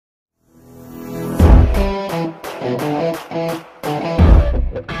Yo,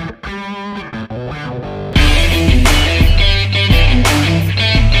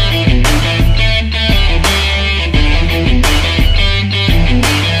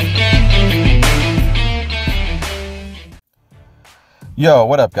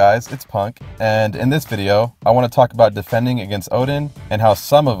 what up guys, it's Punk, and in this video, I want to talk about defending against Oden and how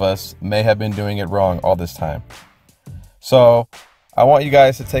some of us may have been doing it wrong all this time. So, I want you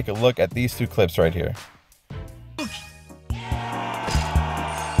guys to take a look at these two clips right here.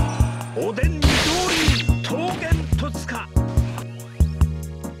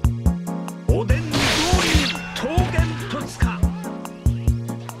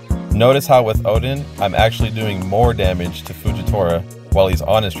 Notice how with Oden, I'm actually doing more damage to Fujitora while he's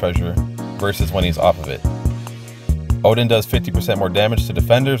on his treasure versus when he's off of it. Oden does 50% more damage to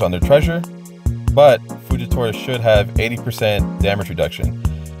defenders on their treasure, but Fujitora should have 80% damage reduction.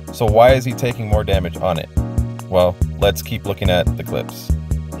 So why is he taking more damage on it? Well, let's keep looking at the clips.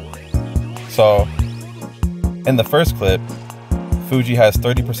 So, in the first clip, Fuji has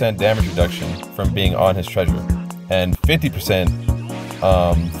 30% damage reduction from being on his treasure, and 50%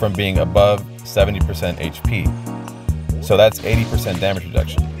 from being above 70% HP. So that's 80% damage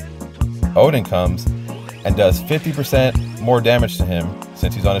reduction. Oden comes and does 50% more damage to him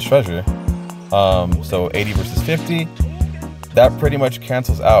since he's on his treasure. So 80 versus 50, that pretty much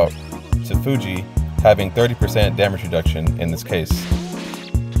cancels out to Fuji having 30% damage reduction in this case.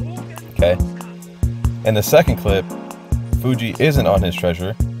 Okay. In the second clip, Fuji isn't on his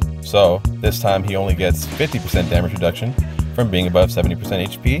treasure, so this time he only gets 50% damage reduction from being above 70%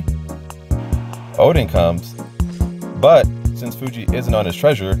 HP. Oden comes, but since Fuji isn't on his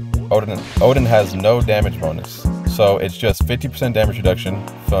treasure, Oden has no damage bonus. So it's just 50% damage reduction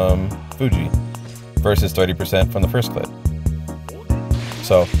from Fuji versus 30% from the first clip.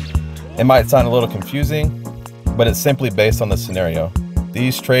 So it might sound a little confusing, but it's simply based on the scenario.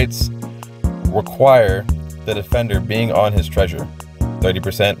 These traits require the defender being on his treasure.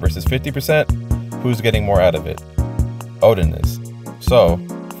 30% versus 50%, who's getting more out of it? Oden is. So,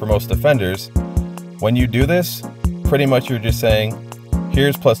 for most defenders, when you do this, pretty much you're just saying,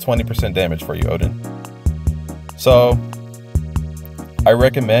 here's plus 20% damage for you, Oden. So, I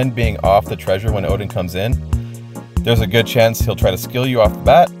recommend being off the treasure when Oden comes in. There's a good chance he'll try to skill you off the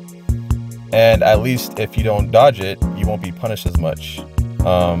bat, and at least if you don't dodge it, you won't be punished as much.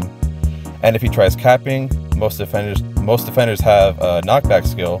 And if he tries capping, most defenders have a knockback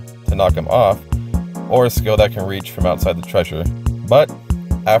skill to knock him off, or a skill that can reach from outside the treasure. But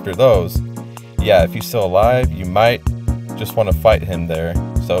after those, yeah, if he's still alive, you might just want to fight him there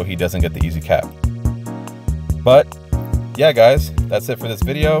so he doesn't get the easy cap. But yeah guys, that's it for this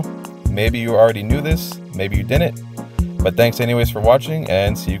video. Maybe you already knew this, maybe you didn't, but thanks anyways for watching,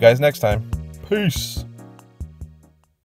 and see you guys next time. Peace!